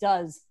hub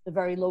does the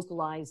very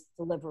localized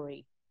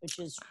delivery, which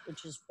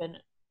has been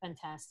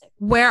fantastic.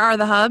 Where are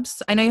the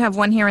hubs? I know you have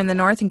one here in the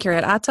north in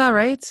Kiryat Ata,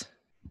 right?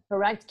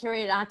 Correct,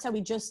 Kiryat Ata.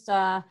 We just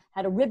had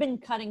a ribbon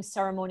cutting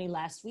ceremony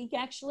last week,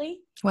 actually.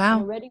 Wow.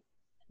 We're already in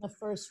the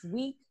first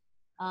week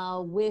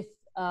with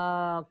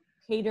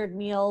catered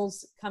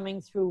meals coming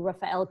through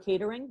Raphael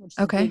Catering, which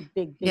is a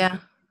big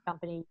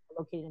company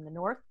located in the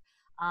north.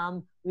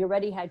 We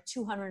already had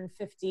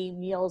 250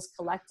 meals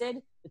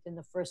collected within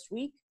the first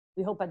week.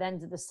 We hope by the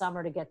end of the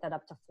summer to get that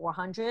up to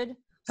 400.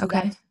 So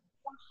that's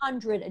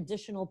 400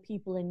 additional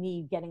people in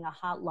need getting a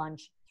hot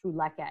lunch through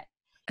Leket.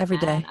 Every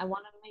day. And I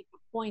want to make a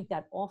point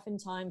that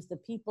oftentimes the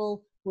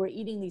people who are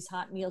eating these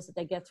hot meals that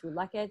they get through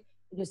Leket,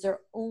 it is their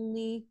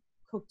only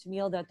cooked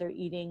meal that they're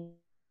eating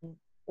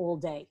all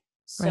day.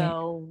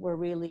 So we're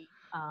really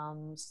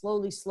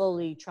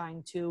slowly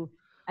trying to,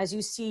 as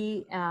you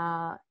see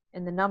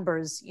in the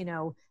numbers,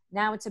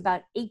 now it's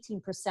about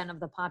 18% of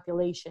the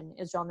population.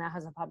 Israel now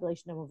has a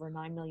population of over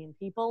 9 million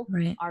people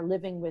are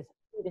living with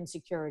food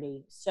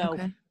insecurity. So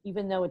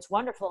even though it's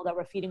wonderful that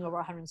we're feeding over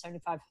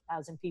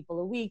 175,000 people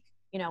a week,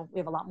 we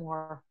have a lot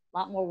more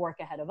work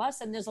ahead of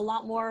us. And there's a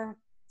lot more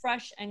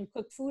fresh and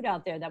cooked food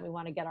out there that we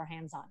want to get our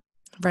hands on.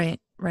 Right.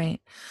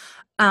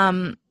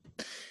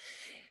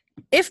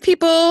 If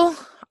people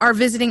are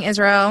visiting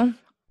Israel,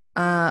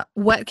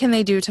 what can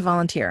they do to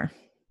volunteer?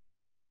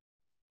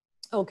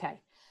 Okay.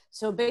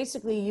 So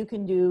basically you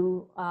can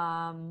do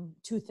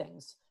two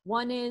things.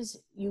 One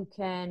is you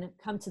can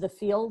come to the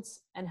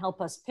fields and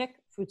help us pick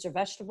fruits or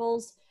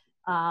vegetables.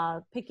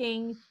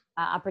 Picking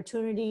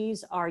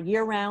opportunities are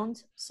year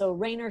round. So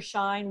rain or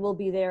shine, we'll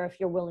be there if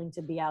you're willing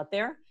to be out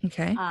there.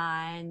 Okay.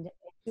 And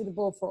it's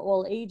suitable for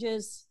all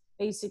ages.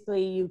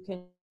 Basically, you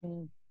can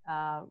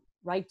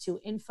write to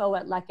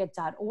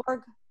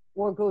info@leket.org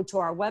or go to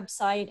our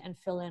website and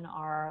fill in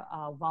our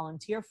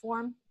volunteer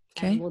form.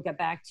 Okay. And we'll get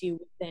back to you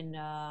within,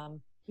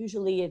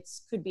 usually it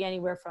could be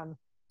anywhere from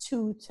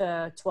 2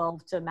 to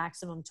 12 to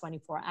maximum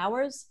 24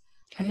 hours.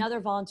 Okay. Another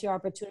volunteer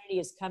opportunity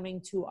is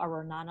coming to our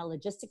Ra'anana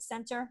Logistics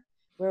Center,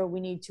 where we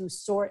need to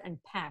sort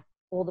and pack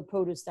all the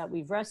produce that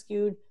we've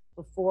rescued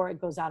before it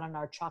goes out on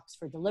our trucks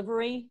for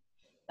delivery.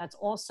 That's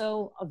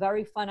also a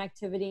very fun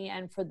activity.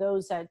 And for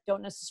those that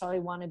don't necessarily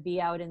want to be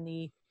out in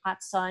the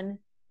hot sun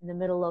in the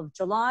middle of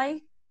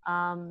July,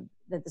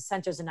 that the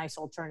center is a nice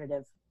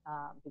alternative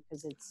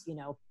because it's,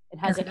 it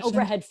has an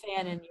overhead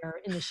fan and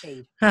you're in the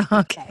shade.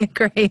 Okay,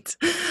 great.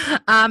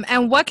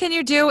 And what can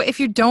you do if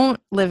you don't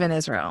live in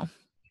Israel?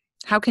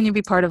 How can you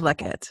be part of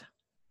Leket?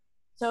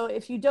 So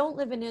if you don't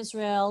live in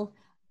Israel,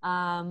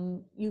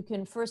 you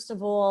can first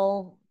of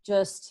all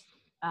just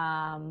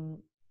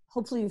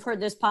hopefully you've heard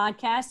this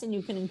podcast and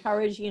you can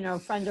encourage,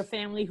 friend or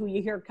family who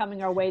you hear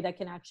coming our way that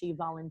can actually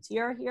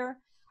volunteer here.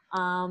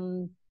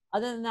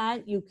 Other than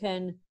that, you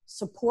can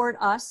support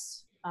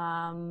us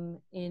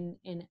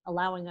in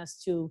allowing us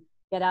to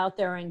get out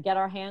there and get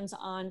our hands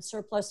on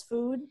surplus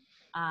food.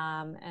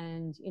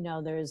 And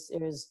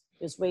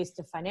there's ways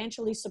to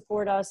financially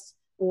support us,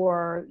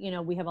 or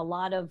we have a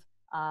lot of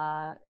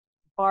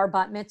bar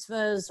bat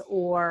mitzvahs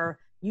or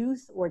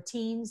youth or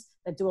teens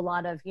that do a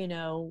lot of,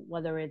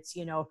 whether it's,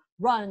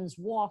 runs,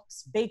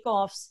 walks,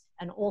 bake-offs,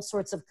 and all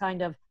sorts of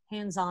kind of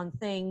hands-on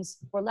things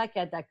for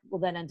Leket that will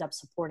then end up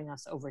supporting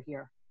us over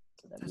here.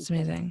 So that's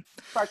amazing.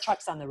 Keep our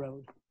trucks on the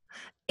road.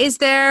 Is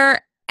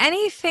there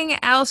anything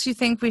else you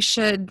think we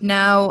should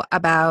know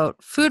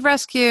about food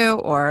rescue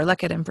or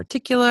Leket in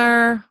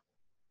particular?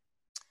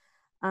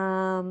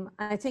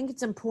 I think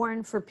it's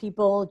important for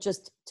people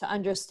just to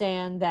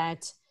understand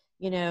that,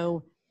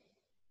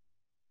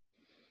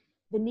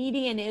 the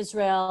needy in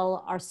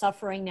Israel are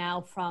suffering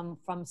now from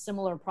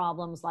similar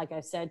problems, like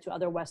I said, to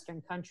other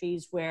Western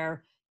countries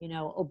where,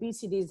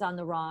 obesity is on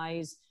the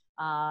rise,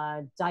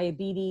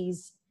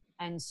 diabetes.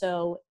 And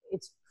so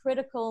it's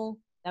critical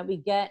that we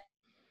get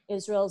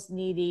Israel's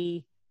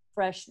needy,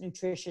 fresh,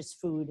 nutritious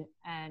food.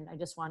 And I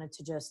just wanted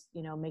to just,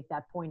 make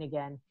that point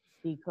again,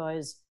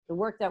 because the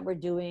work that we're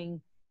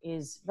doing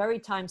is very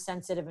time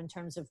sensitive in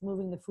terms of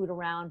moving the food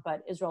around,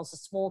 but Israel's a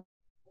small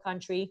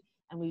country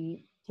and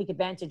we take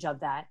advantage of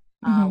that.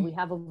 We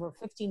have over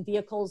 15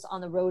 vehicles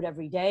on the road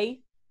every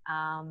day,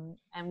 and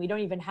we don't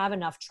even have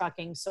enough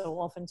trucking. So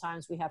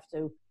oftentimes we have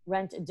to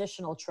rent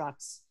additional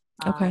trucks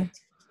to keep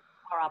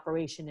our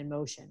operation in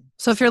motion.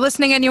 So if you're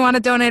listening and you want to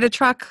donate a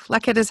truck,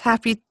 Leket is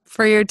happy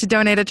for you to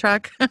donate a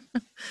truck.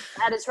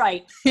 That is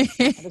right.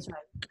 That is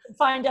right. You can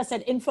find us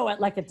at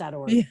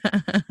info@leket.org. Yeah.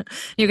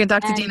 You can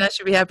talk to Dina.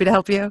 She'll be happy to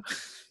help you.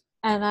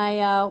 And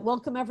I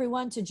welcome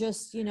everyone to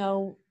just,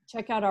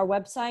 check out our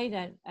website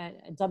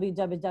at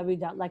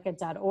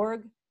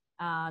www.leket.org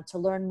to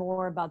learn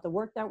more about the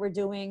work that we're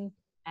doing.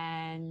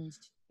 And,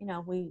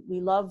 we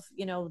love,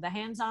 the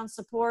hands-on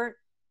support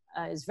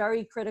is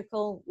very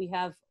critical. We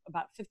have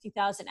about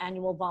 50,000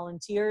 annual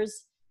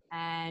volunteers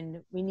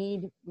and we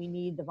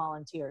need the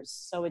volunteers.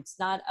 So it's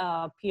not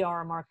a PR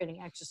or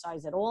marketing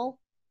exercise at all.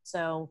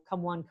 So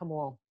come one, come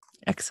all.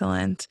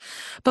 Excellent.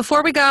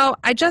 Before we go,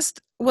 I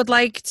just would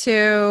like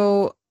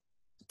to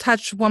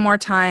touch one more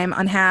time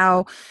on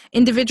how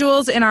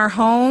individuals in our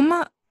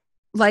home,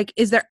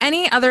 is there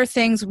any other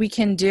things we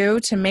can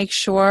do to make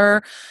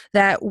sure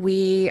that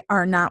we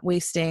are not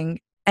wasting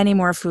any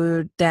more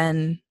food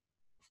than,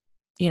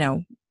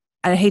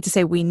 I hate to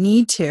say we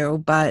need to,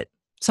 but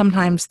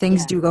sometimes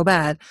things do go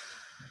bad.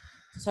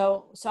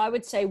 So I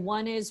would say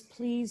one is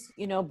please,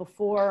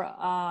 before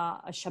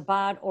a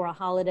Shabbat or a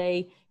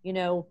holiday,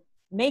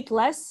 make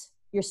less,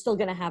 you're still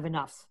going to have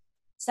enough.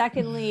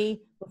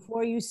 Secondly,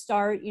 before you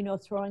start,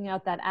 throwing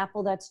out that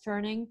apple that's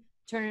turn it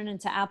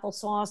into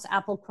applesauce,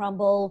 apple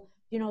crumble,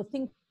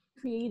 think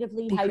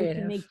creatively how you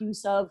can make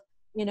use of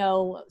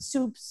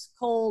soups,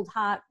 cold,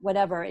 hot,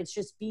 whatever. It's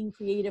just being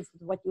creative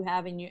with what you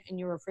have in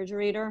your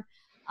refrigerator.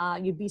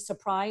 You'd be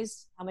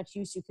surprised how much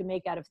use you can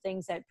make out of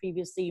things that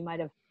previously you might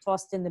have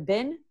tossed in the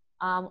bin.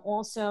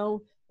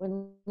 Also,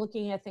 when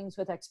looking at things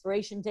with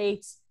expiration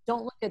dates,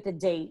 don't look at the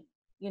date.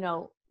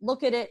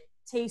 Look at it,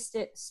 taste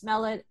it,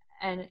 smell it,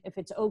 and if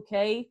it's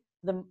okay,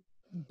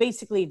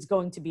 basically it's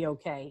going to be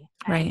okay.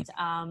 Right.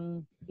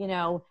 And,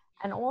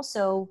 and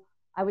also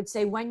I would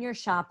say when you're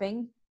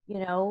shopping,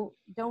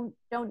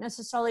 don't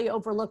necessarily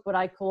overlook what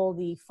I call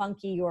the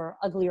funky or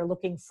uglier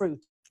looking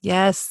fruit.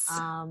 Yes.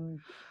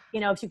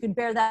 If you can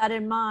bear that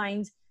in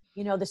mind,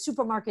 the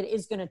supermarket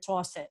is going to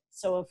toss it.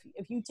 So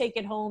if you take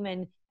it home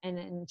and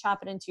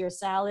chop it into your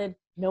salad,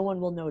 no one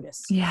will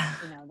notice. Yeah,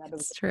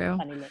 that's true.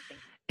 Funny looking.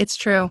 It's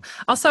true.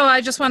 Also,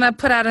 I just want to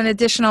put out an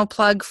additional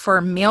plug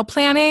for meal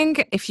planning.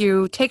 If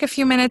you take a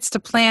few minutes to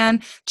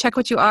plan, check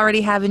what you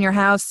already have in your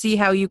house, see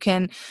how you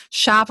can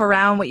shop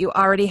around what you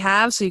already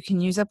have so you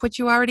can use up what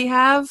you already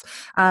have.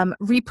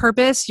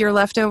 Repurpose your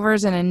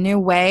leftovers in a new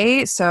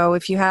way. So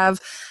if you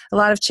have a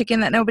lot of chicken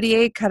that nobody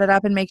ate, cut it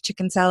up and make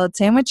chicken salad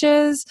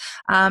sandwiches.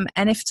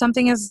 And if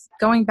something is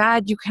going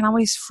bad, you can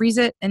always freeze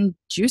it and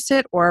juice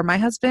it, or my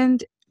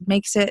husband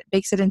bakes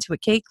it into a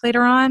cake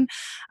later on.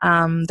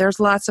 There's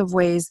lots of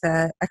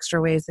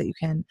extra ways that you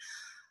can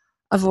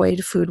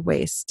avoid food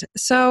waste.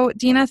 So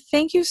Dina,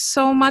 thank you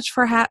so much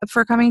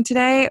for coming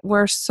today.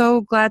 We're so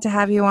glad to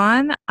have you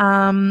on.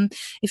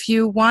 If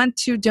you want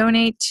to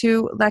donate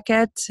to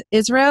Leket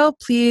Israel,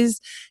 please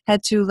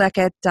head to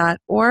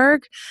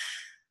leket.org.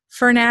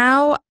 For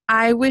now,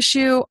 I wish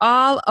you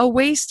all a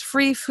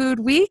waste-free food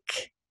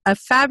week, a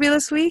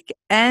fabulous week,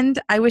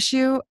 and I wish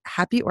you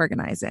happy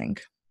organizing.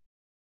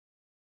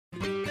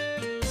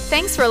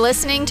 Thanks for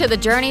listening to the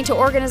Journey to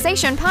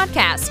Organization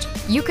podcast.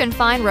 You can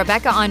find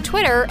Rebecca on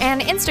Twitter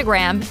and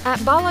Instagram at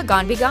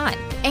balagonbegon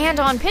and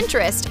on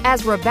Pinterest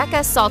as Rebecca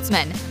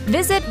Saltzman.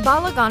 Visit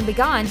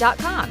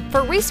balagonbegon.com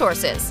for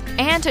resources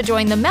and to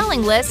join the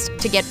mailing list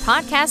to get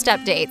podcast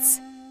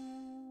updates.